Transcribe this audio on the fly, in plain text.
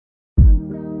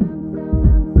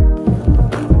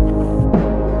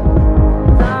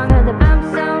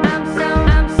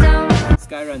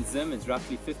SkyRun Zim is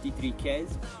roughly 53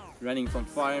 k's, running from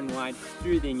far and wide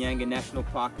through the Nyanga National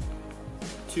Park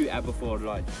to Aberfoyle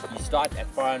Lodge. You start at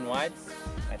far and wide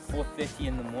at 4:30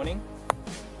 in the morning,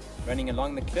 running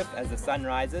along the cliff as the sun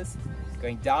rises,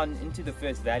 going down into the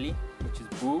first valley, which is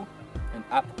Boo, and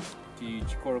up to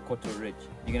Chikorokoto Ridge.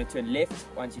 You're going to turn left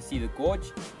once you see the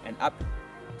gorge, and up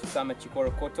to summit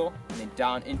Chikorokoto, and then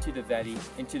down into the valley,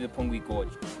 into the Pungwi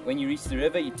Gorge. When you reach the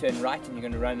river, you turn right and you're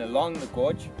going to run along the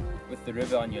gorge with the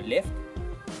river on your left,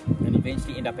 and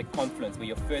eventually end up at Confluence, where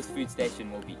your first food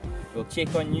station will be. We'll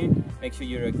check on you, make sure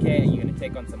you're okay, and you're going to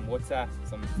take on some water,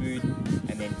 some food,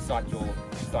 and then start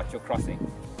your crossing.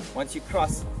 Once you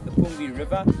cross the Pungwi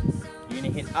River, you're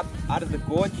going to head up out of the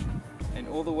gorge and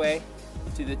all the way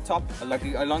to the top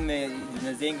along the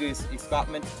Nazengu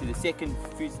escarpment to the second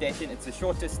food station. It's the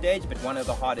shortest stage but one of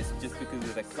the hardest just because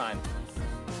of the climb.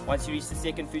 Once you reach the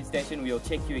second food station, we'll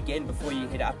check you again before you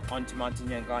head up onto Mountain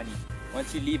Nyangani.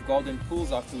 Once you leave Golden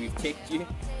Pools after we've checked you,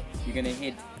 you're going to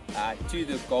head to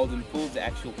the Golden Pools, the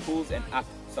actual pools, and up,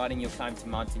 starting your climb to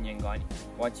Mountain Nyangani.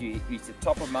 Once you reach the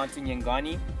top of Mountain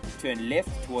Nyangani, turn left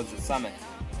towards the summit.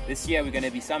 This year we're going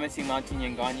to be summiting Mountain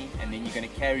Nyangani, and then you're going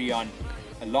to carry on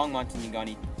along Mountain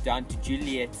Nyangani down to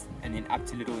Juliet, and then up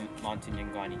to Little Mountain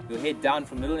Nyangani. You'll head down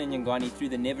from Little Nyangani through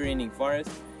the never-ending forest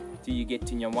till you get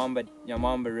to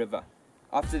Nyamwamba River.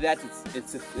 After that,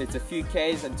 it's a few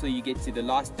k's until you get to the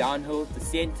last downhill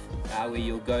descent, where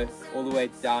you'll go all the way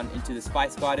down into the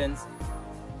Spice Gardens,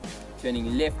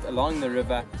 turning left along the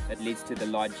river that leads to the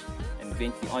lodge, and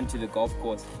eventually onto the golf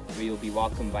course, where you'll be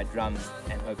welcomed by drums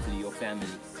and hopefully your family.